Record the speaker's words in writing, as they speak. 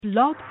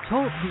Blog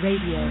Talk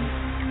Radio.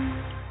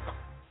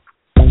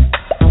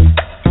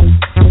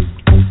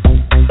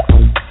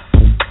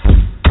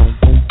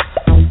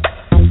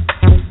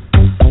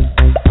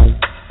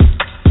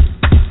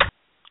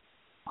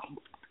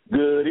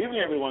 Good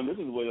evening, everyone. This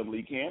is William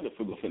Lee Can, the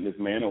Frugal Fitness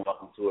Man, and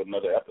welcome to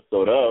another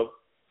episode of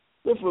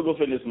the Frugal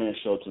Fitness Man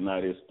Show.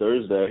 Tonight is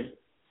Thursday,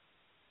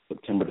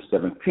 September the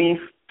 17th,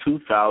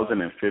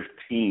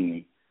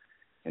 2015.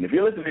 And if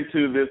you're listening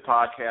to this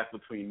podcast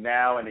between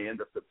now and the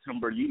end of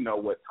September, you know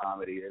what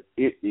time it is.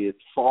 It is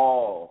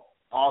fall,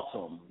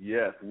 autumn.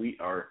 Yes, we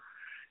are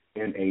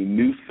in a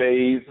new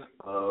phase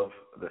of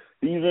the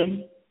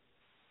seasons.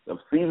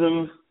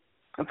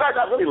 In fact,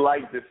 I really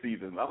like this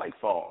season. I like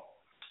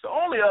fall. The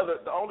only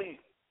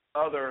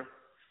other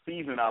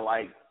season I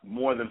like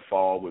more than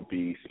fall would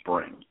be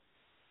spring.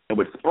 And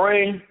with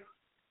spring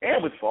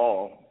and with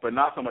fall, but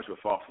not so much with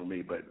fall for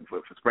me, but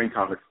for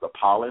springtime, it's the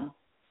pollen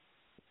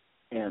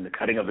and the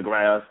cutting of the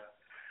grass.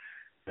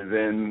 And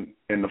then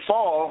in the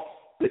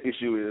fall, the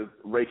issue is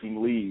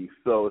raking leaves.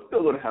 So it's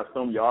still going to have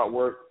some yard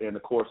work. And,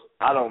 of course,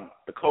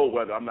 the cold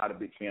weather, I'm not a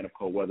big fan of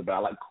cold weather, but I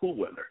like cool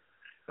weather.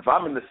 If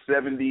I'm in the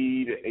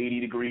 70 to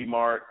 80-degree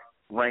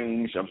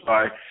range,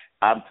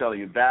 I'm telling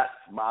you, that's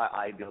my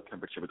ideal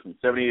temperature, between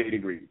 70 and 80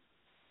 degrees.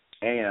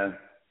 And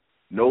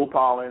no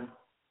pollen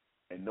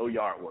and no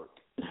yard work.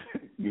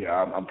 Yeah,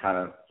 I'm kind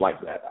of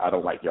like that. I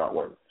don't like yard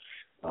work.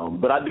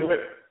 But I do it.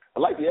 I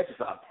like the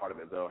exercise part of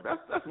it, though.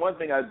 That's one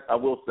thing I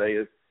will say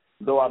is,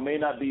 though I may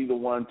not be the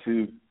one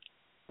to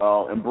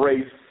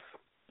embrace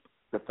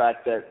the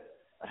fact that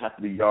I have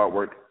to do yard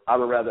work, I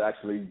would rather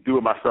actually do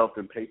it myself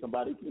than pay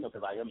somebody,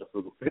 because I am the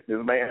Frugal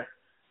Fitness Man.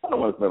 I don't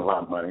want to spend a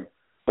lot of money.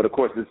 But, of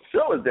course, this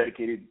show is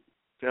dedicated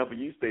to helping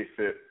you stay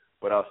fit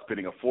without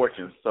spending a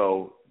fortune.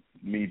 So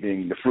me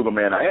being the frugal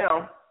man I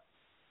am,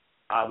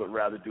 I would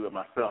rather do it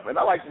myself. And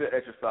I like to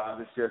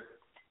exercise.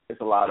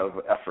 It's a lot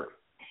of effort.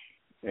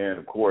 And,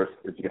 of course,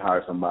 if you can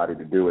hire somebody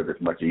to do it,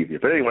 it's much easier.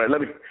 But anyway,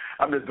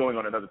 I'm just going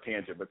on another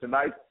tangent. But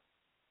tonight's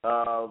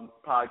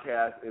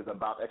podcast is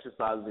about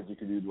exercises that you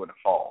can do during the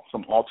fall,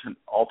 some alternate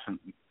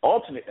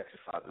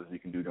exercises you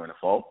can do during the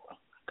fall.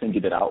 Couldn't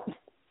get it out.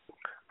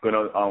 I'm going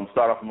to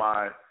start off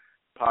my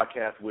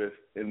podcast with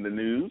in the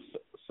news,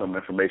 some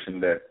information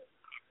that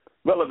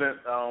relevant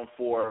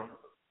for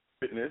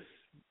fitness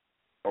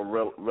or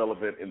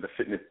relevant in the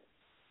fitness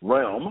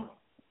realm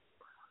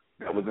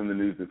that was in the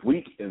news this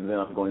week. And then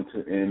I'm going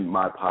to end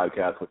my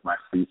podcast with my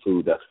free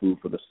food. That's food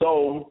for the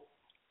soul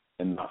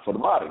and not for the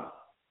body.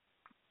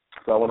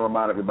 So I want to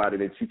remind everybody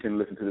that you can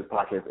listen to this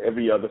podcast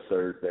every other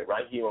Thursday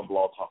right here on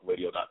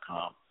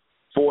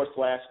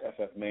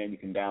blogtalkradio.com/FFman. You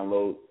can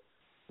download.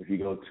 If you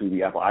go to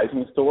the Apple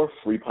iTunes Store,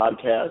 free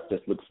podcast,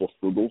 just look for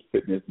Frugal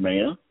Fitness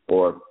Man,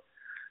 or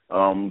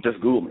just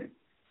Google me.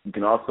 You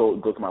can also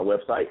go to my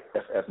website,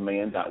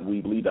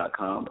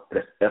 ffman.weebly.com.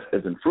 That's F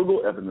as in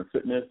frugal, F as in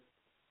fitness,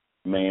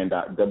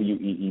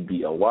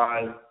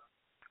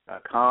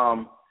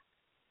 man.weebly.com.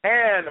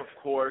 And, of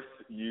course,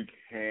 you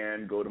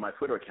can go to my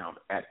Twitter account,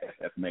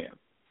 @ffman.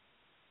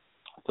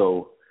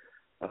 So,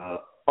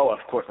 of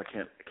course, I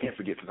can't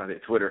forget, since I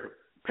did Twitter,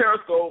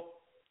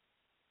 Periscope.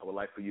 I would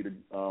like for you to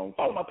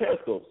follow my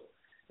Periscopes.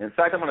 In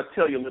fact, I'm going to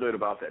tell you a little bit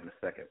about that in a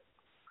second.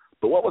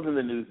 But what was in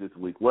the news this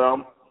week?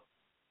 Well,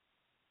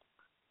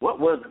 what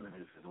was in the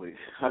news this week?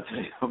 I'll tell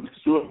you, I'm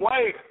sure.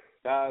 Wait,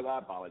 guys, I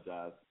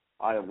apologize.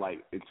 I am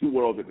like in two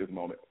worlds at this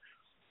moment.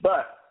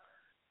 But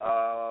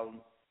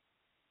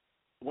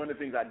one of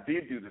the things I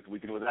did do this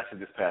week, and it was actually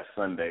this past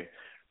Sunday,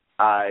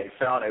 I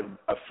found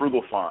a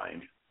frugal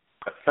find,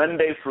 a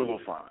Sunday frugal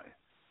find.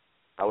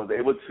 I was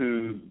able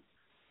to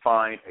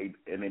find an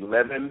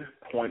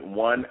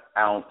 11.1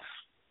 ounce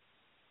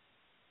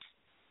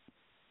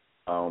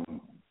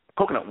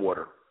coconut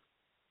water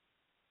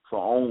for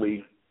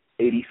only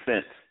 80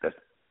 cents. That's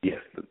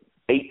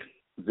 80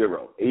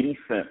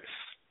 cents.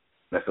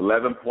 That's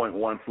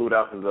 11.1 fluid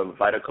ounces of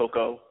Vita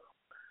Coco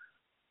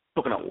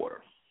coconut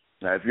water.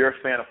 Now, if you're a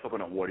fan of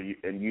coconut water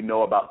and you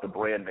know about the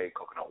brand name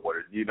coconut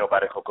water, you know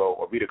Vita Coco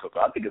or Vita Coco.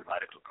 I think it's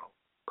Vita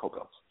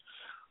Coco.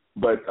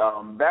 But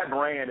that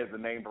brand is the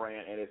name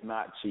brand, and it's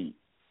not cheap.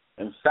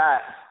 In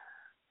fact,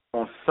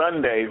 on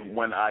Sunday,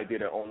 when I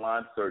did an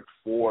online search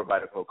for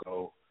Vita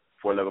Coco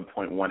for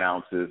 11.1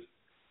 ounces,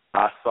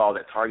 I saw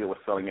that Target was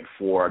selling it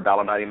for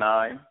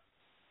 $1.99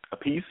 a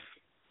piece.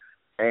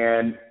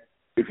 And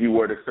if you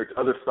were to search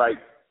other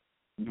sites,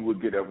 you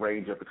would get a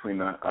range of between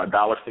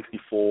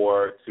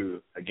 $1.64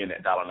 to, again,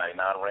 that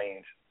 $1.99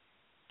 range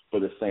for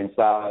the same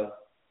size.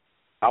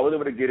 I was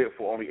able to get it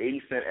for only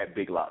 80 cents at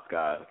Big Lots,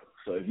 guys.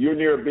 So if you're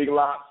near a Big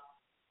Lots,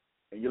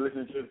 and you're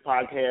listening to this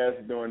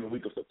podcast during the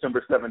week of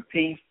September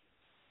 17th,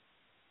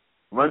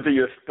 run to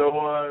your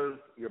stores,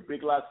 your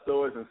Big Lots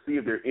stores, and see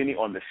if there are any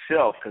on the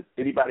shelf, because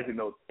anybody who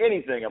knows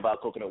anything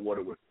about coconut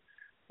water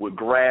would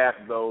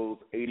grab those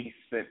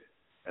 80-cent,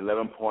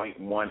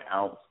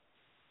 11.1-ounce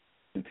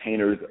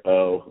containers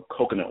of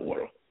coconut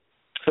water.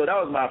 So that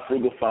was my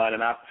frugal find,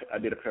 and I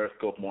did a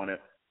Periscope on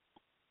it.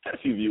 Had a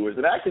few viewers,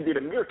 and I actually did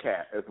a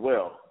Meerkat as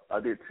well. I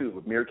did two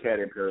with Meerkat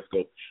and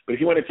Periscope. But if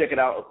you want to check it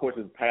out, of course,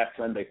 it's past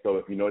Sunday, so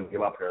if you know anything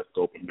about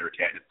Periscope and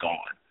Meerkat, it's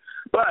gone.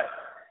 But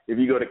if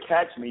you go to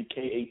Catch Me,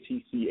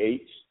 KATCH.me,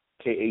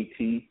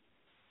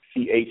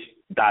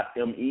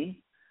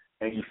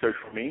 and you search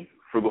for me,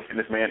 Frugal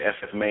Fitness Man,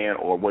 FF Man,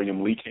 or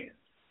William Lee Can,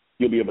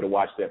 you'll be able to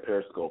watch that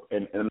Periscope.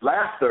 And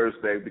last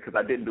Thursday, because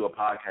I didn't do a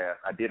podcast,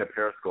 I did a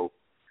Periscope,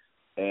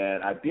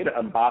 and I did an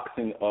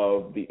unboxing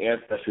of the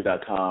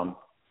Ancestry.com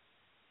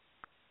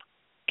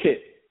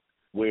kit,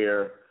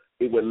 where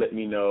it would let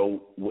me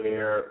know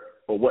where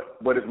or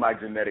what is my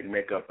genetic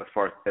makeup as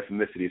far as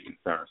ethnicity is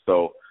concerned.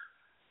 So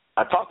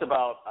I talked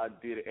about I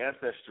did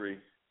African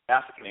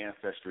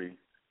ancestry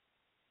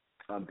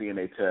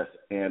DNA test,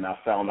 and I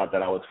found out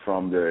that I was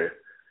from the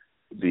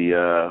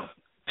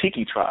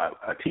Teke tribe,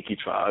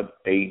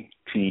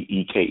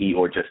 A-T-E-K-E,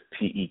 or just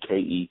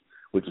T-E-K-E,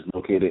 which is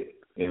located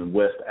in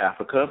West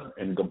Africa,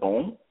 in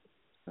Gabon,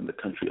 in the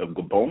country of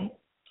Gabon.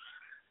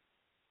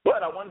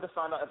 But I wanted to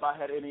find out if I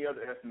had any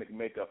other ethnic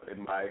makeup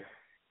in my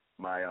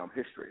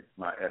history,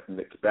 my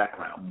ethnic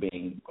background,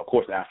 being, of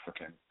course,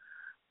 African.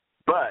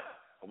 But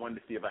I wanted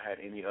to see if I had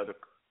any other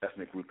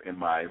ethnic group in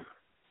my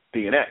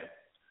DNA.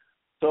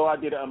 So I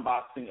did an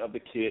unboxing of the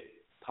kit,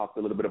 talked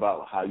a little bit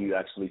about how you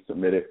actually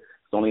submit it.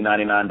 It's only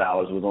 $99.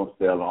 It was on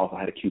sale. I also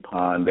had a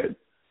coupon that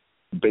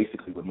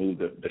basically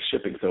removed the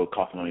shipping, so it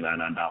cost me only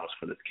 $99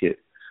 for this kit.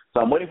 So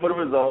I'm waiting for the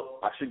results.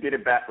 I should get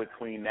it back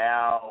between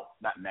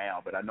not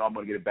now, but I know I'm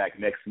going to get it back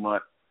next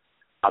month,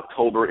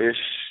 October-ish.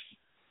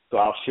 So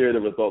I'll share the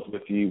results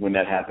with you when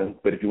that happens.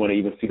 But if you want to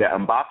even see that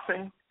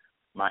unboxing,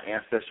 my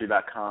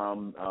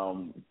Ancestry.com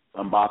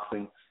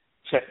unboxing,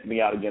 check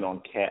me out again on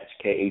Catch,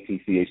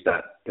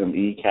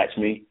 KATCH.me, Catch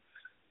Me,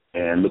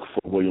 and look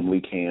for William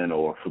Lee Can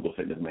or Frugal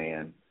Fitness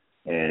Man,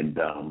 and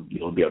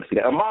you'll be able to see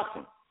that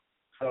unboxing.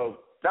 So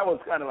that was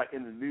kind of like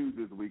in the news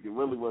this week. It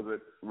really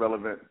wasn't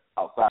relevant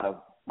outside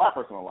of my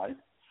personal life.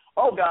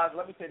 Oh, guys,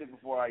 let me say this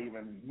before I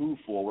even move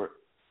forward.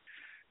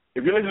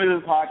 If you're listening to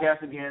this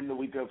podcast again the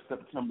week of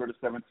September the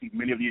 17th,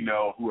 many of you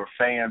know who are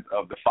fans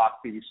of the Fox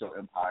TV show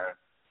Empire.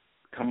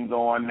 Comes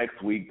on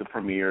next week, the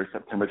premiere,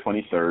 September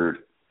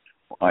 23rd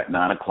at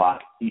 9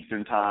 o'clock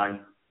Eastern Time.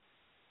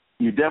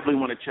 You definitely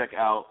want to check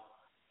out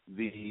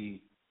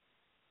the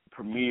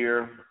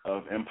premiere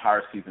of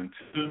Empire Season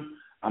 2.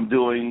 I'm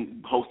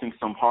hosting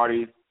some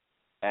parties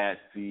at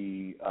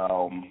the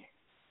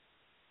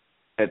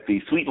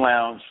Sweet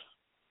Lounge,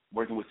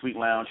 working with Sweet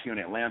Lounge here in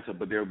Atlanta,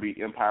 but there will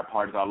be Empire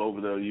parties all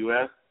over the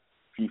U.S.,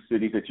 a few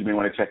cities that you may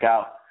want to check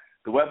out.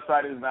 The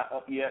website is not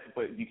up yet,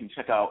 but you can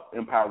check out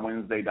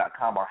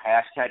EmpireWednesday.com or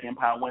hashtag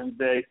Empire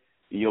Wednesday.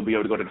 You'll be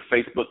able to go to the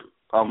Facebook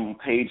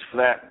page for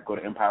that. Go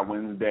to Empire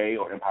Wednesday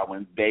or Empire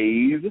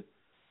Wednesdays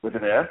with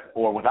an S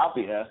or without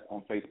the S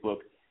on Facebook,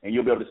 and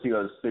you'll be able to see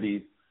other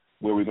cities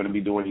where we're going to be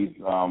doing these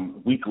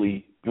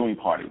weekly viewing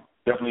parties.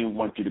 Definitely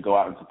want you to go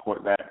out and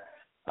support that.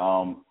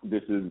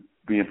 This is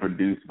being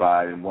produced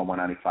by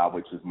 1195,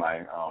 which is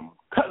my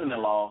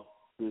cousin-in-law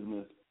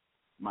business.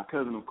 My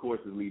cousin, of course,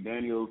 is Lee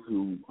Daniels,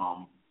 who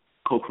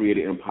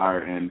co-created Empire,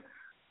 and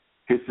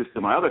his sister,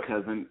 my other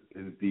cousin,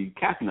 is the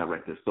casting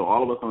director. So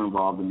all of us are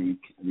involved in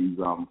these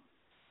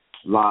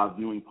live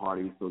viewing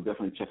parties, so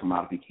definitely check them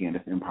out if you can.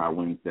 That's Empire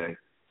Wednesday.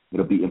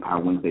 It'll be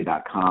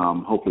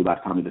EmpireWednesday.com. Hopefully by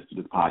the time you listen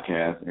to this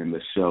podcast and the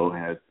show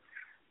has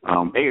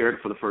aired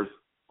for the first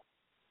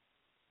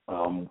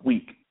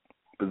week,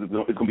 because it's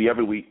going to be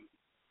every week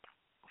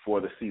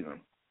for the season.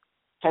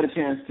 Had a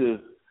chance to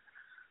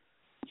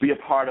be a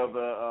part of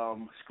a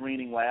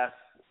screening last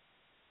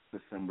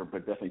December,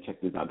 but definitely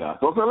check this out, guys.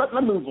 So let's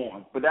move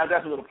on. But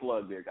that's a little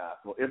plug there, guys.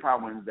 So Empire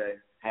Wednesday,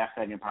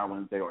 hashtag Empire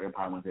Wednesday or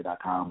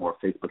EmpireWednesday.com or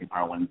Facebook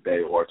Empire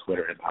Wednesday or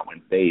Twitter Empire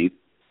Wednesdays.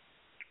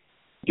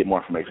 Get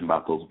more information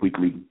about those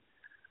weekly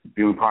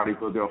viewing parties.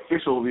 So they're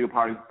official viewing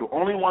parties. The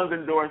only ones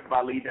endorsed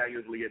by Lee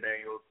Daniels, Leah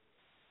Daniels,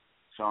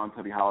 Sean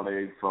Tubby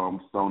Holiday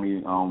from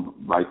Sony,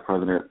 Vice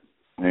President,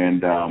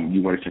 and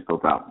you want to check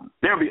those out.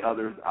 There'll be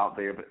others out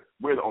there, but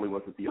we're the only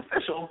ones with the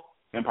official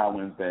Empire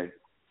Wednesday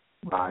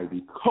by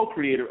the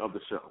co-creator of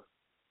the show.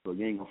 So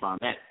you ain't going to find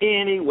that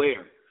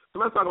anywhere. So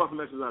let's talk about some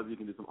exercises you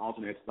can do, some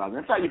alternate exercises.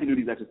 That's how you can do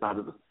these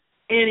exercises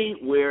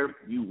anywhere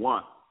you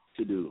want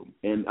to do them.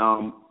 And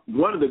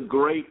one of the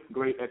great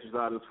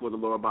exercises for the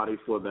lower body,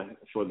 for the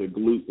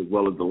glutes as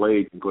well as the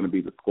legs, is going to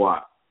be the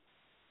squat.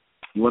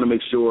 You want to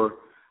make sure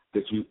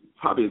that you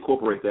probably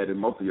incorporate that in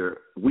most of your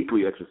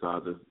weekly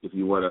exercises if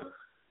you want to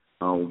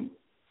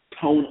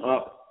tone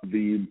up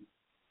the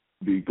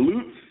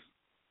glutes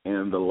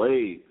and the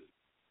legs.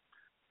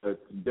 You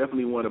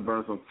definitely want to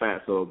burn some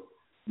fat, so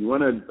you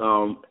want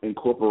to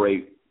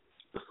incorporate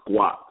the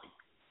squats.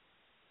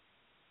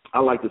 I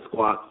like the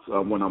squats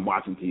when I'm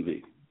watching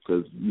TV,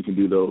 because you can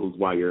do those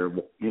while you're,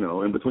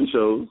 in between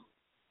shows.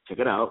 Check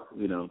it out,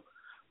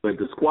 But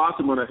the squats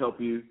are going to help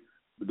you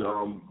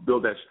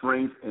build that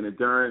strength and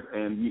endurance.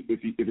 And if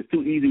it's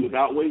too easy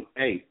without weight,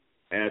 hey,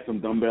 add some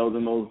dumbbells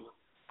in those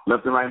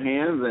left and right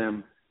hands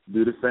and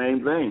do the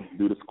same thing.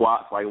 Do the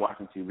squats while you're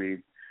watching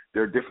TV.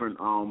 There are different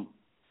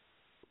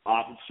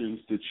options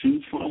to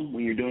choose from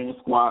when you're doing a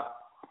squat.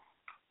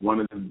 One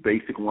of the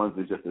basic ones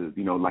is just,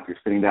 like you're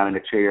sitting down in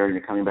a chair and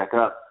you're coming back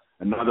up.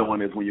 Another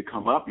one is when you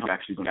come up, you're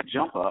actually going to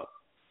jump up.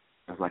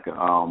 It's like a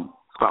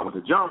squat with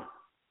a jump.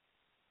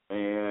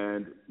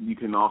 And you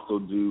can also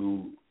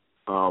do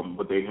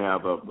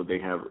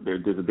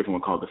there's a different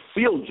one called the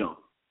seal jump.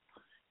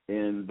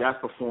 And that's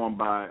performed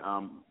by,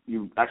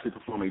 you actually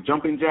perform a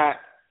jumping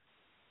jack,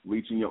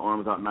 reaching your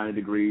arms out 90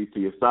 degrees to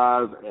your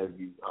sides as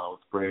you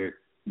spread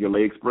your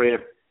legs spread,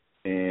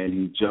 and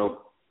you jump.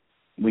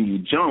 When you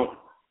jump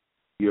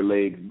your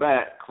legs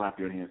back, clap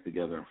your hands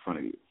together in front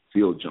of you.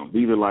 Seal jump.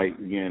 These are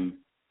again,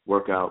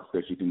 workouts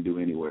that you can do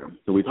anywhere.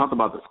 So we talked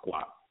about the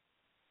squat.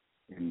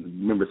 And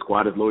remember,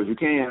 squat as low as you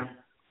can.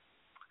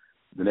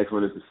 The next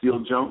one is the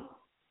seal jump.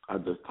 I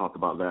just talked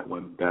about that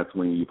one. That's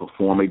when you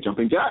perform a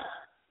jumping jack,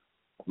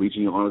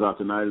 reaching your arms out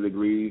to 90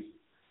 degrees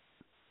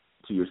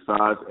to your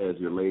sides as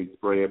your legs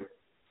spread.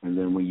 And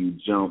then when you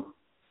jump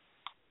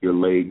your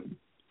leg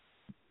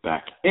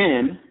back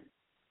in,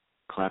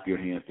 clap your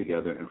hands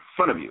together in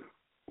front of you.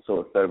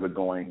 So instead of it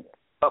going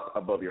up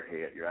above your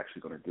head, you're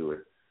actually going to do it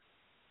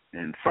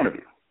in front of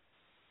you.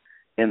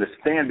 And the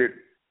standard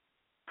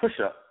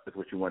push-up is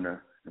what you want to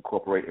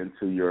incorporate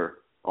into your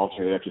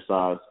alternate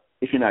exercise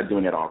if you're not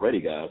doing that already,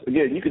 guys.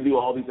 Again, you can do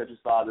all these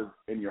exercises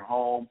in your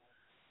home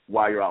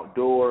while you're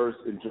outdoors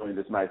enjoying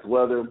this nice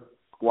weather.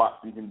 Squats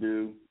you can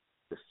do,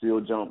 the seal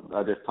jump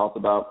I just talked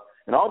about.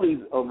 And all these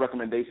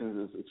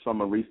recommendations is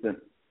from a recent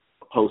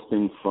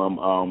posting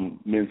from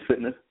Men's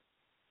Fitness.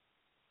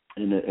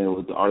 And it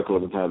was the article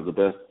at the time, the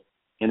best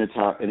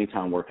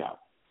anytime workout.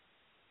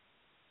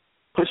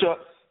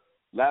 Push-ups,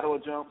 lateral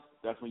jumps,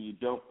 that's when you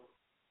jump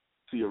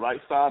to your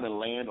right side and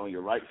land on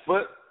your right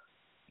foot,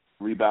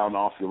 rebound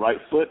off your right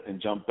foot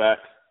and jump back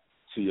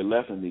to your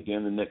left and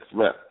begin the next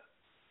rep.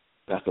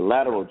 That's the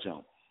lateral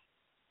jump.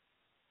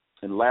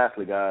 And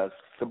lastly, guys,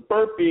 the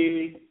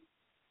burpee.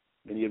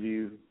 Many of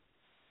you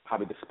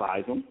probably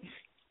despise them.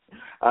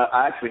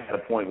 I actually had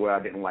a point where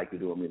I didn't like to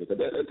do them either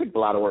because it takes a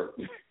lot of work.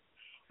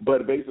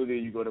 But basically,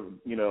 you're going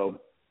to,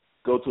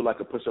 go to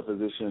like a push-up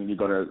position. You're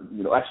going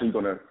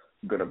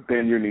to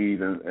bend your knees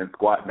and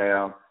squat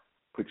down.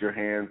 Put your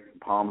hands,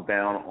 palms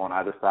down on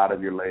either side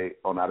of your leg,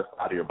 on either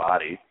side of your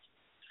body.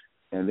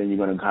 And then you're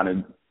going to kind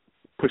of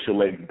push your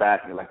legs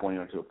back, like going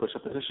into a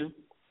push-up position.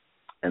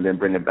 And then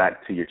bring it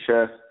back to your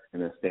chest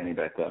and then standing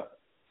back up.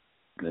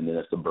 And then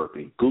that's the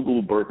burpee.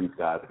 Google burpees,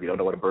 guys. If you don't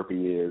know what a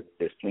burpee is,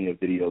 there's plenty of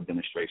video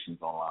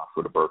demonstrations online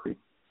for the burpee.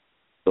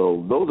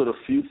 So those are the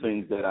few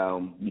things that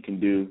you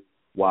can do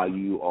while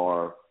you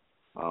are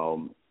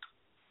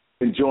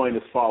enjoying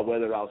this fall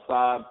weather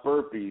outside.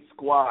 Burpees,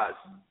 squats,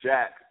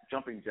 jacks,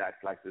 jumping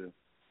jacks like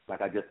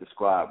I just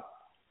described.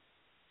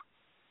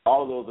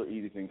 All of those are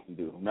easy things to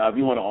do. Now, if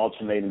you want to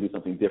alternate and do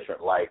something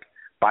different like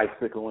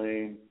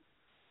bicycling,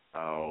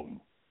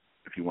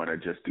 if you want to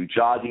just do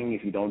jogging,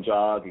 if you don't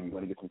jog and you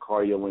want to get some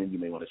cardio in, you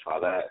may want to try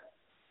that.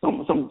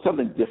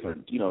 Something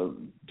different,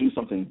 do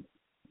something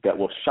that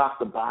will shock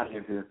the body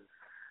into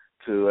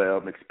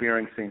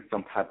experiencing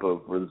some type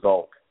of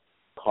result,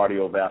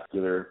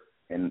 cardiovascular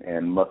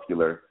and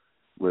muscular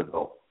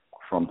result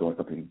from doing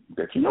something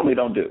that you normally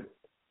don't do.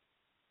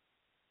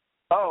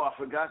 Oh, I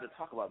forgot to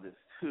talk about this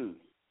too,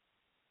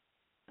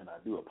 and I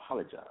do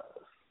apologize.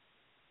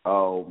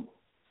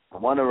 I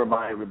want to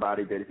remind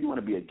everybody that if you want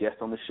to be a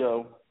guest on the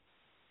show,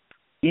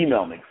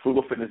 email me,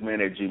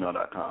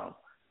 frugalfitnessman@gmail.com,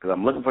 because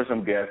I'm looking for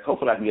some guests.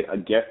 Hopefully I can get a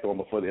guest on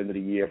before the end of the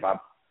year if I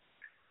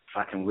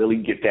can really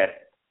get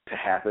that to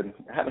happen.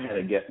 I haven't had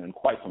a guest in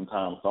quite some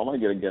time, so I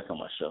want to get a guest on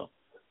my show.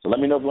 So let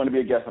me know if you want to be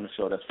a guest on the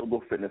show. That's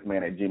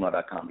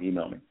frugalfitnessman@gmail.com.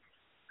 Email me.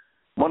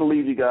 I want to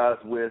leave you guys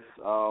with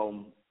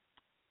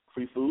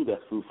free food.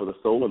 That's food for the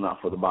soul and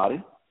not for the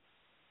body.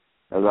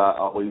 As I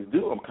always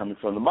do, I'm coming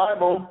from the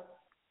Bible.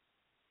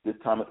 This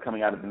time it's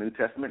coming out of the New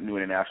Testament, New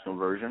International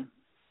Version.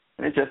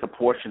 And it's just a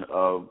portion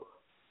of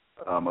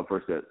a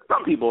verse that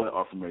some people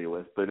are familiar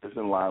with, but it's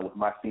in line with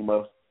my theme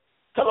of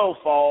Hello,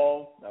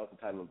 Fall. That was the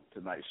title of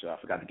tonight's show. I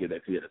forgot to give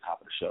that to you at the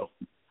top of the show.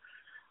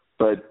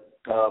 But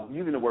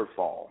using the word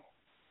fall,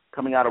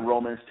 coming out of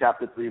Romans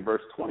chapter 3,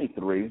 verse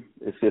 23,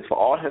 it says, "For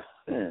all have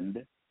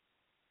sinned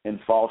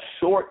and fall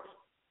short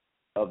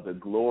of the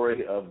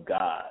glory of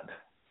God."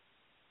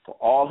 For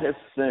all have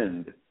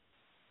sinned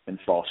and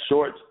fall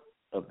short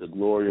of the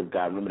glory of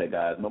God. Remember that,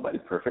 guys.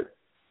 Nobody's perfect.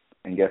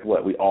 And guess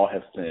what? We all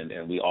have sinned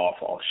and we all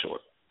fall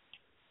short.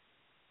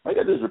 All you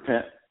got to do is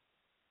repent,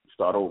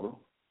 start over.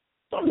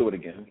 Don't do it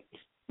again.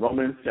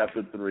 Romans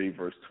chapter 3,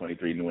 verse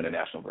 23, New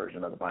International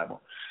Version of the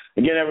Bible.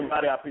 Again,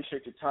 everybody, I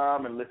appreciate your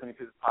time and listening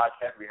to this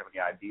podcast. If you have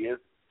any ideas,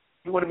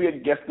 if you want to be a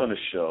guest on the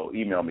show,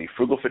 email me,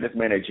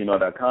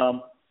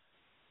 frugalfitnessman@gmail.com.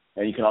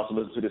 And you can also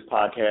listen to this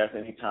podcast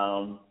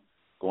anytime,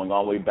 going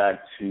all the way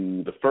back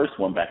to the first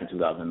one back in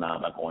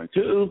 2009 by going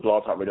to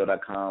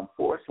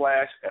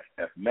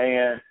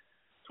blogtalkradio.com/FFman, as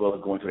well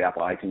as going to the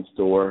Apple iTunes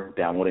store,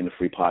 downloading the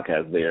free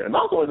podcast there. And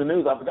also in the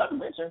news, I forgot to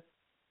mention,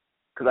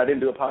 because I didn't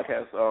do a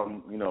podcast,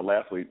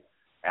 last week,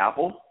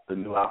 Apple, the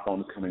new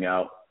iPhone is coming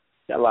out.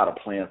 Got a lot of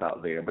plans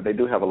out there, but they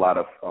do have a lot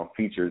of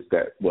features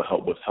that will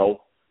help with health.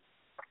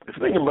 If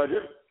it's in your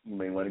budget, you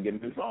may want to get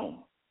a new phone.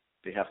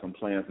 They have some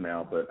plans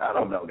now, but I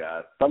don't know,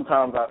 guys.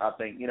 Sometimes I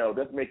think,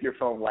 just make your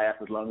phone last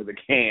as long as it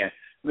can,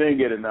 then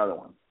get another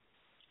one.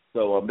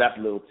 So that's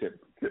a little tip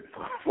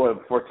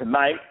for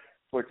tonight,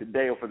 for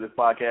today, or for this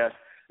podcast.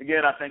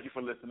 Again, I thank you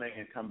for listening,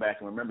 and come back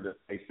and remember to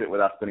stay fit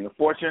without spending a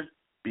fortune.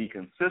 Be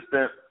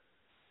consistent.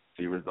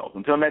 See results.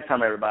 Until next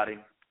time, everybody,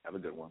 have a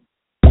good one.